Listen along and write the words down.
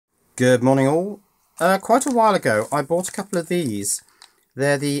Good morning all. Quite a while ago I bought a couple of these.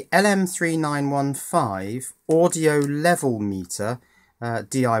 They're the LM3915 audio level meter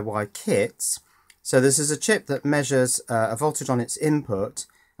DIY kits. So this is a chip that measures a voltage on its input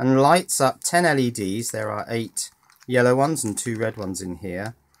and lights up 10 LEDs. There are 8 yellow ones and 2 red ones in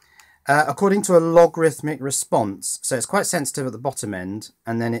here. According to a logarithmic response. So it's quite sensitive at the bottom end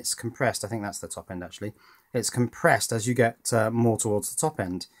and then it's compressed. I think that's the top end actually. It's compressed as you get more towards the top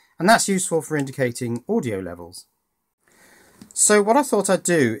end. And that's useful for indicating audio levels. So what I thought I'd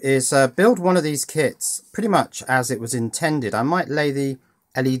do is build one of these kits pretty much as it was intended. I might lay the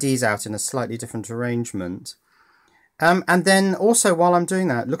LEDs out in a slightly different arrangement. And then also while I'm doing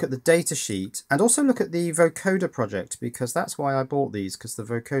that, look at the data sheet and also look at the vocoder project, because that's why I bought these, because the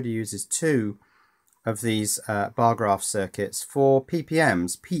vocoder uses 2 of these bar graph circuits for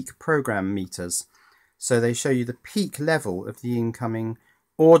PPMs, peak program meters. So they show you the peak level of the incoming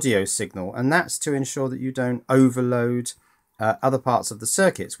audio signal, and that's to ensure that you don't overload other parts of the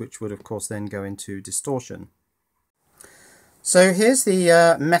circuits, which would of course then go into distortion. So here's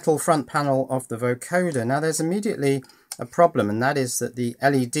the metal front panel of the vocoder. Now there's immediately a problem, and that is that the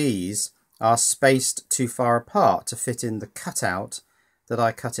LEDs are spaced too far apart to fit in the cutout that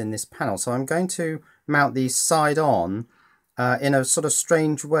I cut in this panel. So I'm going to mount these side on in a sort of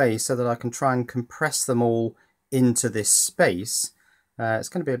strange way so that I can try and compress them all into this space. It's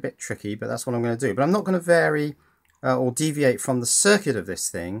going to be a bit tricky, but that's what I'm going to do. But I'm not going to vary or deviate from the circuit of this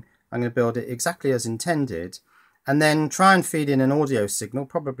thing. I'm going to build it exactly as intended and then try and feed in an audio signal,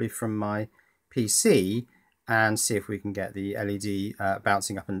 probably from my PC, and see if we can get the LED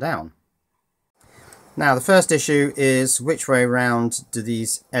bouncing up and down. Now the first issue is which way around do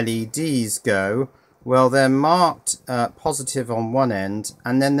these LEDs go? Well, they're marked positive on one end,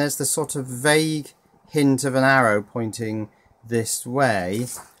 and then there's the sort of vague hint of an arrow pointing this way.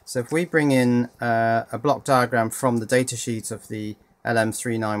 So if we bring in a block diagram from the datasheet of the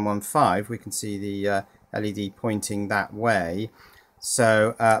LM3915, we can see the LED pointing that way.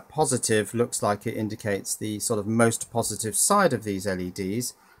 So positive looks like it indicates the sort of most positive side of these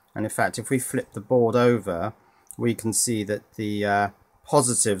LEDs, and in fact if we flip the board over we can see that the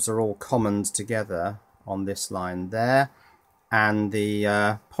positives are all commoned together on this line there, and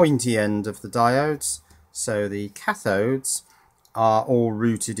the pointy end of the diodes, so the cathodes, are all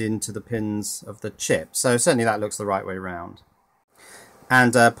routed into the pins of the chip. So certainly that looks the right way around.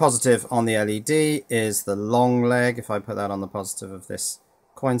 And positive on the LED is the long leg. If I put that on the positive of this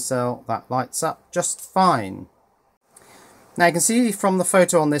coin cell, that lights up just fine. Now you can see from the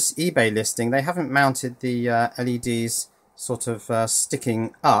photo on this eBay listing, they haven't mounted the LEDs sort of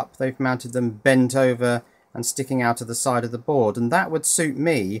sticking up. They've mounted them bent over and sticking out of the side of the board, and that would suit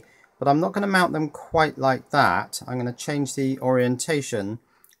me. But I'm not going to mount them quite like that. I'm going to change the orientation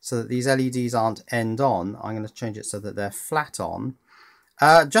so that these LEDs aren't end on. I'm going to change it so that they're flat on.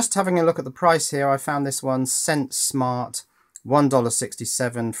 Just having a look at the price here, I found this one Cent Smart,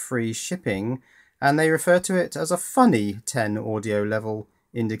 $1.67 free shipping, and they refer to it as a funny 10 audio level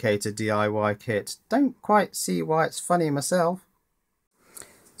indicator DIY kit. Don't quite see why it's funny myself.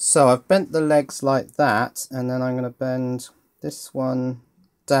 So I've bent the legs like that, and then I'm going to bend this one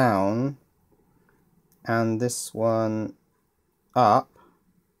down and this one up,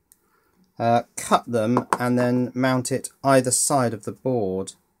 cut them and then mount it either side of the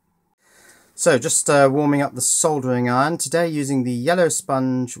board. So just warming up the soldering iron today using the yellow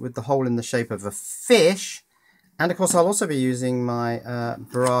sponge with the hole in the shape of a fish, and of course I'll also be using my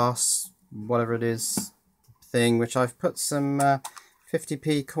brass whatever it is thing, which I've put some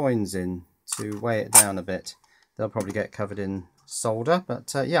 50p coins in to weigh it down a bit. They'll probably get covered in solder,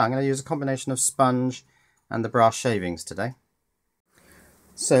 but yeah, I'm going to use a combination of sponge and the brass shavings today.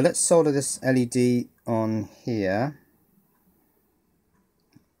 So let's solder this LED on here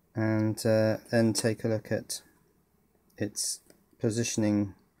and then take a look at its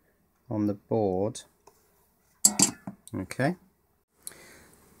positioning on the board. Okay,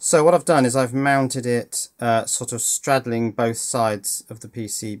 so what I've done is I've mounted it sort of straddling both sides of the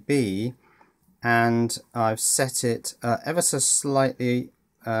PCB, and I've set it ever so slightly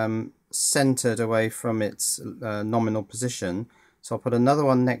centered away from its nominal position. So I'll put another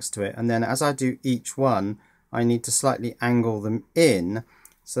one next to it, and then as I do each one I need to slightly angle them in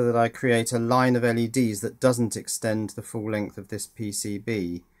so that I create a line of LEDs that doesn't extend the full length of this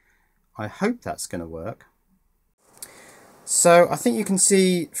PCB. I hope that's going to work. So I think you can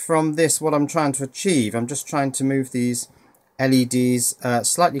see from this what I'm trying to achieve. I'm just trying to move these LEDs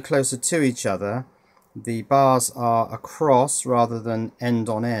slightly closer to each other. The bars are across rather than end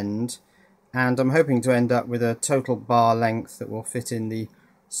on end, and I'm hoping to end up with a total bar length that will fit in the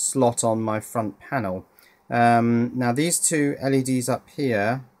slot on my front panel. Now these two LEDs up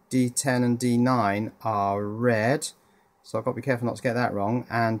here, D10 and D9, are red, so I've got to be careful not to get that wrong,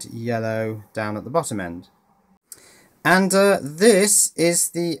 and yellow down at the bottom end. And this is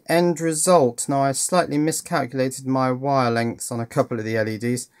the end result. Now I slightly miscalculated my wire lengths on a couple of the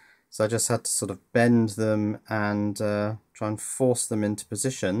LEDs, so I just had to sort of bend them and try and force them into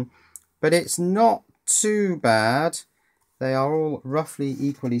position. But it's not too bad. They are all roughly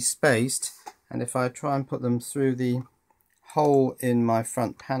equally spaced, and if I try and put them through the hole in my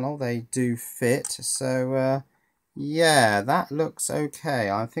front panel, they do fit. So yeah, that looks okay.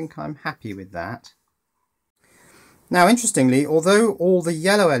 I think I'm happy with that. Now interestingly, although all the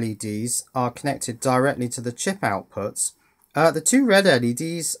yellow LEDs are connected directly to the chip outputs, the two red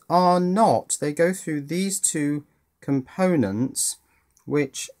LEDs are not. They go through these two components,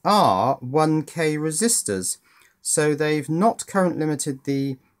 which are 1K resistors. So they've not current limited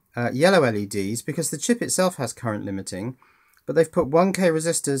the yellow LEDs because the chip itself has current limiting, but they've put 1K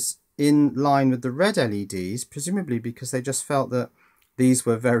resistors in line with the red LEDs, presumably because they just felt that these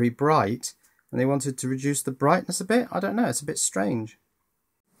were very bright and they wanted to reduce the brightness a bit. I don't know, it's a bit strange.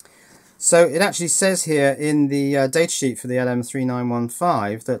 So it actually says here in the datasheet for the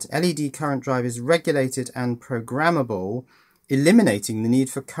LM3915 that LED current drive is regulated and programmable, eliminating the need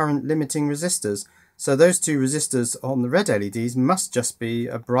for current limiting resistors. So those two resistors on the red LEDs must just be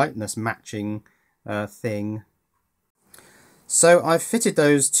a brightness matching thing. So I've fitted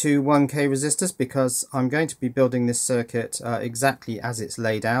those two 1K resistors because I'm going to be building this circuit exactly as it's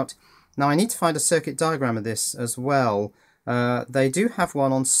laid out. Now I need to find a circuit diagram of this as well. They do have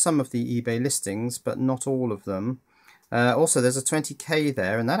one on some of the eBay listings, but not all of them. Also there's a 20K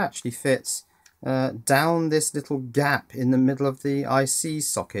there, and that actually fits down this little gap in the middle of the IC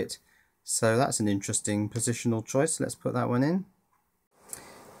socket. So that's an interesting positional choice. Let's put that one in.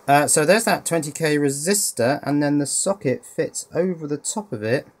 So there's that 20K resistor, and then the socket fits over the top of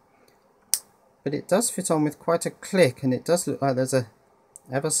it. But it does fit on with quite a click, and it does look like there's a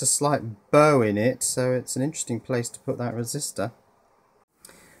ever so slight bow in it, so it's an interesting place to put that resistor.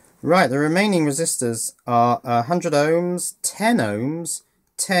 Right, the remaining resistors are 100 ohms, 10 ohms,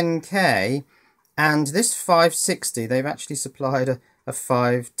 10K, and this 560, they've actually supplied a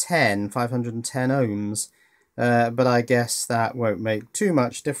 510 ohms, but I guess that won't make too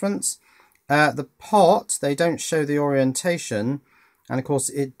much difference. The pot, they don't show the orientation, and of course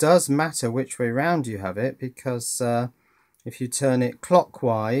it does matter which way round you have it, because if you turn it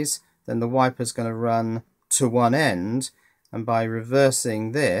clockwise, then the wiper's going to run to one end, and by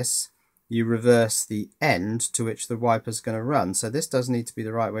reversing this, you reverse the end to which the wiper's going to run. So this does need to be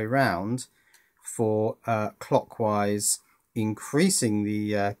the right way round for clockwise increasing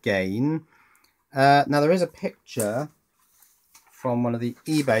the gain. Now there is a picture from one of the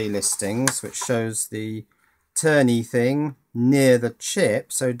eBay listings which shows the turny thing near the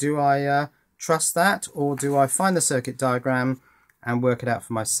chip. So do I trust that, or do I find the circuit diagram and work it out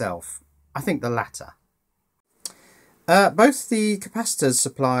for myself? I think the latter. Both the capacitors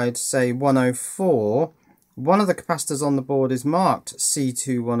supplied say 104. One of the capacitors on the board is marked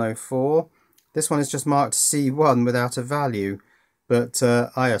C2104. This one is just marked C1 without a value, but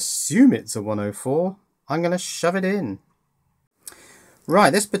I assume it's a 104. I'm going to shove it in.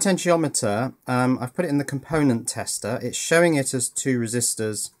 Right, this potentiometer, I've put it in the component tester. It's showing it as two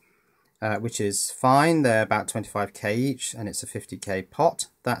resistors, which is fine. They're about 25K each, and it's a 50K pot.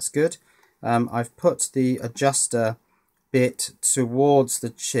 That's good. I've put the adjuster bit towards the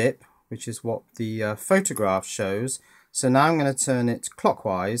chip, which is what the photograph shows. So now I'm going to turn it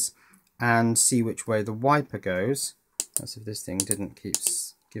clockwise and see which way the wiper goes. That's if this thing didn't keep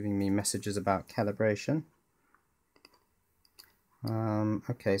giving me messages about calibration.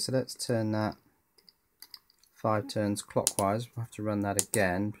 Okay, so let's turn that 5 turns clockwise. We'll have to run that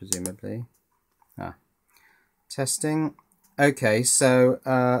again, presumably. Testing. Okay, so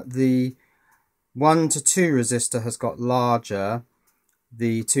the 1 to 2 resistor has got larger.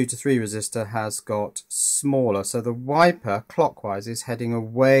 The 2 to 3 resistor has got smaller. So the wiper clockwise is heading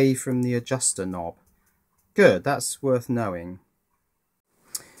away from the adjuster knob. Good, that's worth knowing.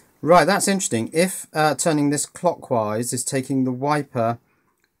 Right, that's interesting. If turning this clockwise is taking the wiper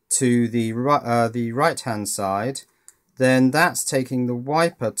to the right-hand side, then that's taking the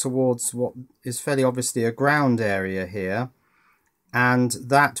wiper towards what is fairly obviously a ground area here, and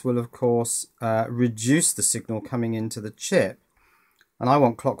that will of course reduce the signal coming into the chip, and I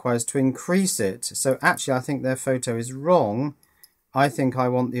want clockwise to increase it. So actually I think their photo is wrong. I think I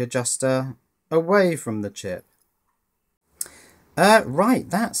want the adjuster away from the chip. Right,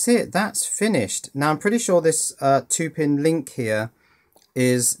 that's it, that's finished. Now I'm pretty sure this 2-pin link here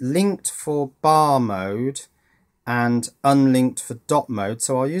is linked for bar mode and unlinked for dot mode.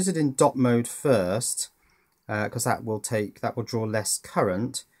 So I'll use it in dot mode first because that will draw less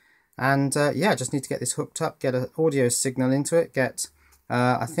current. And yeah, just need to get this hooked up, get an audio signal into it, get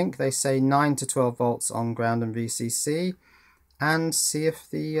I think they say 9 to 12 volts on ground and VCC, and see if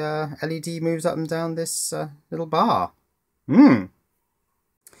the LED moves up and down this little bar.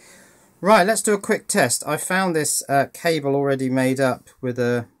 Right, let's do a quick test. I found this cable already made up with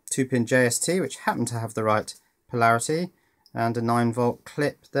a 2-pin JST, which happened to have the right polarity, and a 9-volt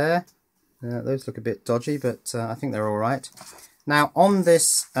clip there. Those look a bit dodgy, but I think they're all right. Now, on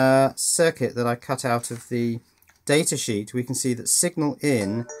this circuit that I cut out of the datasheet, we can see that signal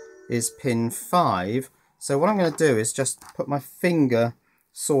in is pin 5. So what I'm going to do is just put my finger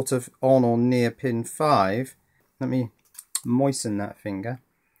sort of on or near pin 5. Let me moisten that finger.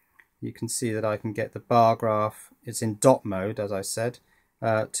 You can see that I can get the bar graph, it's in dot mode as I said,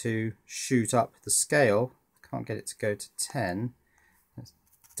 to shoot up the scale. Can't get it to go to 10. Let's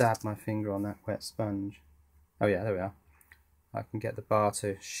dab my finger on that wet sponge. Oh yeah, there we are. I can get the bar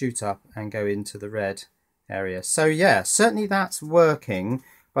to shoot up and go into the red area. So yeah, certainly that's working,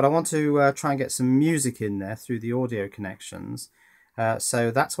 but I want to try and get some music in there through the audio connections.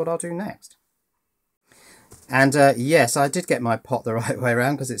 So that's what I'll do next. And yes, I did get my pot the right way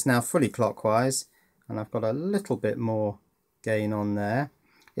around because it's now fully clockwise, and I've got a little bit more gain on there.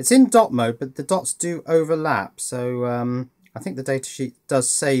 It's in dot mode, but the dots do overlap, so I think the datasheet does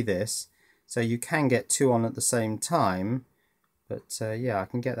say this, so you can get 2 on at the same time. But yeah, I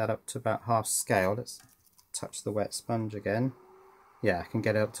can get that up to about half scale. Let's touch the wet sponge again. Yeah, I can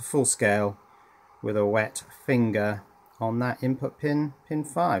get it up to full scale with a wet finger on that input pin, pin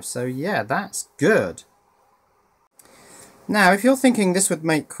 5. So yeah, that's good. Now, if you're thinking this would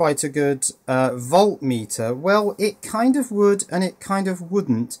make quite a good voltmeter, well, it kind of would and it kind of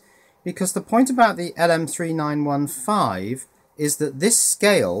wouldn't, because the point about the LM3915 is that this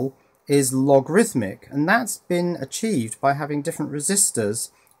scale is logarithmic, and that's been achieved by having different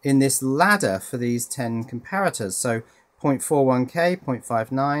resistors in this ladder for these 10 comparators. So 0.41k,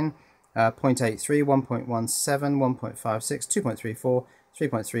 0.59, 0.83, 1.17, 1.56, 2.34,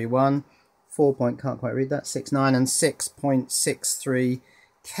 3.31, 4. Can't quite read that, 6.9 and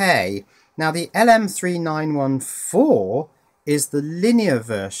 6.63k. Now the LM3914 is the linear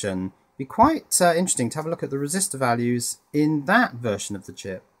version. It'd be quite interesting to have a look at the resistor values in that version of the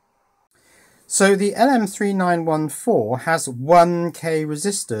chip. So the LM3914 has 1k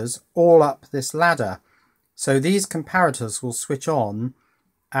resistors all up this ladder. So these comparators will switch on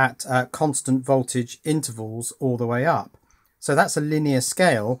at constant voltage intervals all the way up. So that's a linear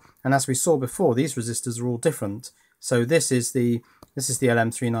scale, and as we saw before, these resistors are all different. So this is the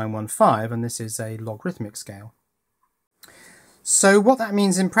LM3915, and this is a logarithmic scale. So what that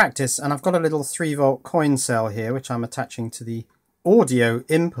means in practice, and I've got a little 3-volt coin cell here, which I'm attaching to the audio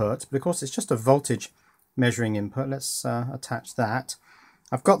input, but of course it's just a voltage measuring input. Let's attach that.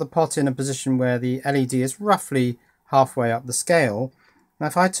 I've got the pot in a position where the LED is roughly halfway up the scale. Now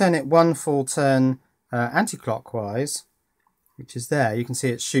if I turn it 1 full turn anti-clockwise, which is there, you can see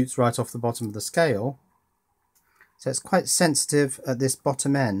it shoots right off the bottom of the scale. So it's quite sensitive at this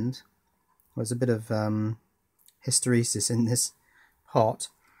bottom end. There's a bit of hysteresis in this pot.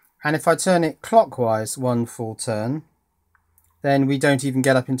 And if I turn it clockwise 1 full turn, then we don't even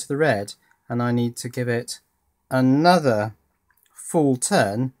get up into the red, and I need to give it another full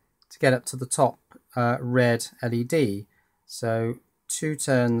turn to get up to the top red LED. So 2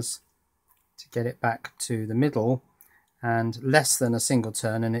 turns to get it back to the middle, and less than a single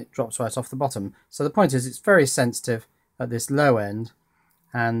turn and it drops right off the bottom. So the point is it's very sensitive at this low end,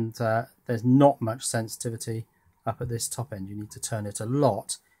 and there's not much sensitivity up at this top end. You need to turn it a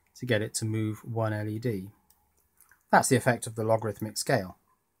lot to get it to move 1 LED. That's the effect of the logarithmic scale.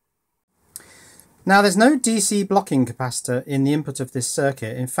 Now there's no DC blocking capacitor in the input of this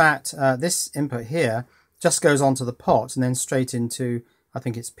circuit. In fact, this input here just goes onto the pot and then straight into, I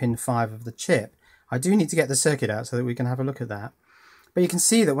think it's pin 5 of the chip. I do need to get the circuit out so that we can have a look at that. But you can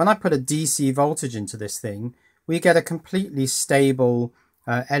see that when I put a DC voltage into this thing, we get a completely stable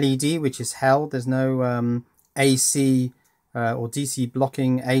LED which is held. There's no AC or DC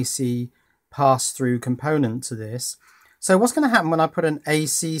blocking AC pass-through component to this. So what's going to happen when I put an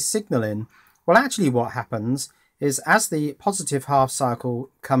AC signal in? Well, actually what happens is as the positive half cycle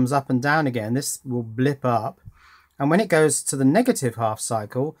comes up and down again, this will blip up, and when it goes to the negative half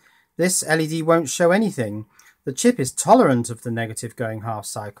cycle, this LED won't show anything. The chip is tolerant of the negative going half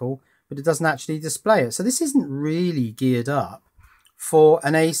cycle, but it doesn't actually display it. So this isn't really geared up for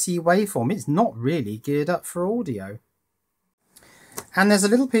an AC waveform. It's not really geared up for audio. And there's a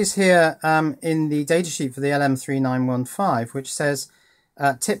little piece here in the datasheet for the LM3915 which says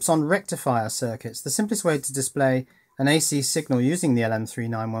tips on rectifier circuits. The simplest way to display an AC signal using the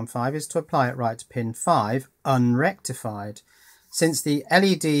LM3915 is to apply it right to pin 5, unrectified. Since the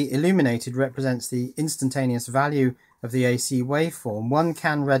LED illuminated represents the instantaneous value of the AC waveform, one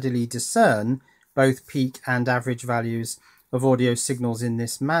can readily discern both peak and average values of audio signals in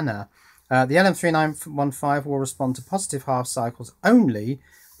this manner. The LM3915 will respond to positive half cycles only,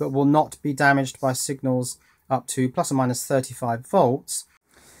 but will not be damaged by signals up to plus or minus 35 volts.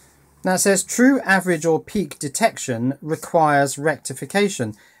 Now it says true average or peak detection requires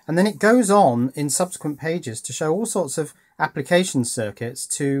rectification, and then it goes on in subsequent pages to show all sorts of application circuits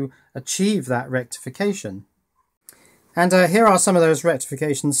to achieve that rectification. And here are some of those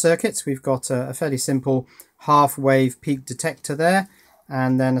rectification circuits. We've got a fairly simple half wave peak detector there,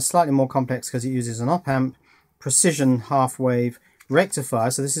 and then a slightly more complex, because it uses an op-amp, precision half wave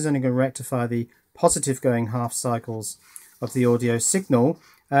rectifier. So this is only going to rectify the positive going half cycles of the audio signal.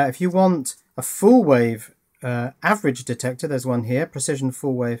 If you want a full wave average detector, there's one here, precision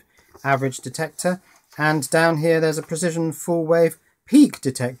full wave average detector, and down here there's a precision full wave peak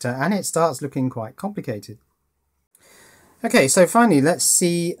detector, and it starts looking quite complicated. Okay, so finally let's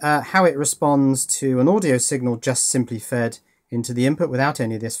see how it responds to an audio signal just simply fed into the input without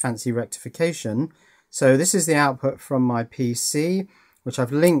any of this fancy rectification. So this is the output from my PC, which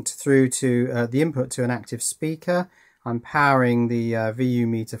I've linked through to the input to an active speaker. I'm powering the VU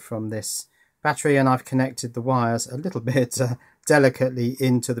meter from this battery, and I've connected the wires a little bit delicately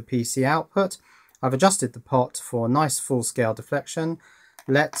into the PC output. I've adjusted the pot for nice full-scale deflection.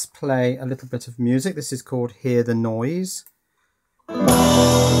 Let's play a little bit of music. This is called Hear the Noise.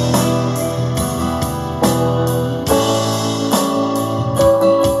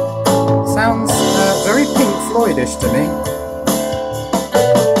 Sounds very Pink Floydish to me.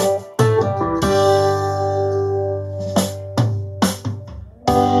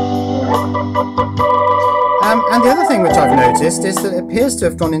 And the other thing which I've noticed is that it appears to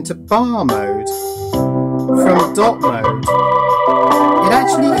have gone into bar mode from dot mode. It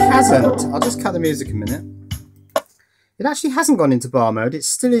actually hasn't. I'll just cut the music a minute. It actually hasn't gone into bar mode. It's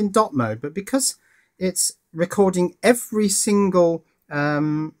still in dot mode, but because it's recording every single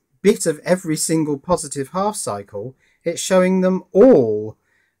bit of every single positive half cycle, it's showing them all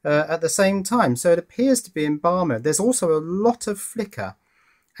at the same time. So it appears to be in bar mode. There's also a lot of flicker,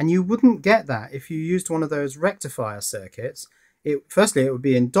 and you wouldn't get that if you used one of those rectifier circuits. Firstly, it would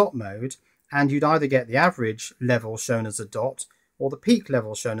be in dot mode, and you'd either get the average level shown as a dot or the peak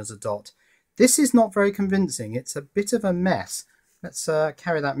level shown as a dot. This is not very convincing. It's a bit of a mess. Let's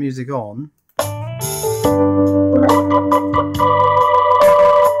carry that music on.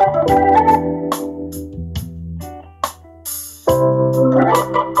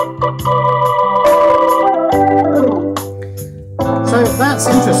 So that's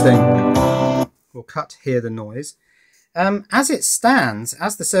interesting. We'll cut Hear the Noise. As it stands,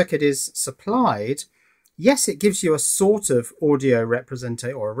 as the circuit is supplied, yes, it gives you a sort of audio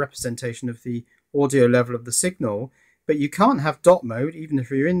representation, or a representation of the audio level of the signal, but you can't have dot mode, even if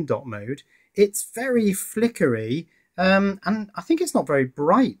you're in dot mode. It's very flickery, and I think it's not very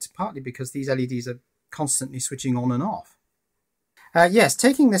bright, partly because these LEDs are constantly switching on and off. Yes,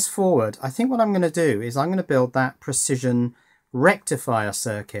 taking this forward, I think what I'm going to do is I'm going to build that precision rectifier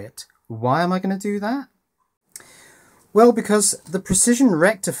circuit. Why am I going to do that? Well, because the precision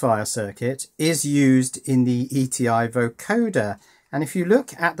rectifier circuit is used in the ETI vocoder, and if you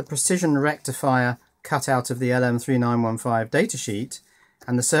look at the precision rectifier cut out of the LM3915 datasheet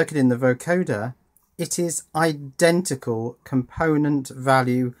and the circuit in the vocoder, it is identical component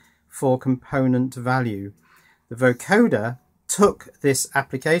value for component value. The vocoder took this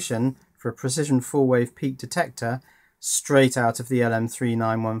application for a precision full wave peak detector straight out of the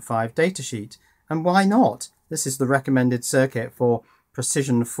LM3915 datasheet, and why not? This is the recommended circuit for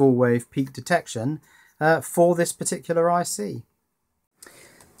precision full wave peak detection for this particular IC.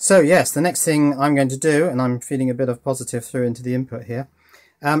 So yes, the next thing I'm going to do, and I'm feeding a bit of positive through into the input here,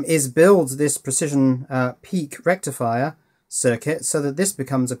 is build this precision peak rectifier circuit so that this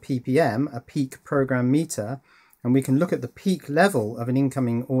becomes a PPM, a peak program meter, and we can look at the peak level of an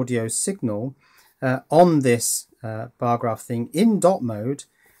incoming audio signal on this bar graph thing in dot mode,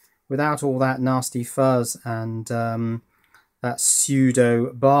 without all that nasty fuzz and that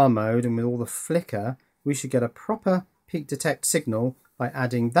pseudo bar mode, and with all the flicker. We should get a proper peak detect signal by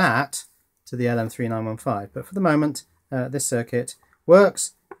adding that to the LM3915. But for the moment, this circuit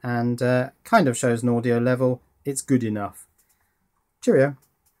works and kind of shows an audio level. It's good enough. Cheerio.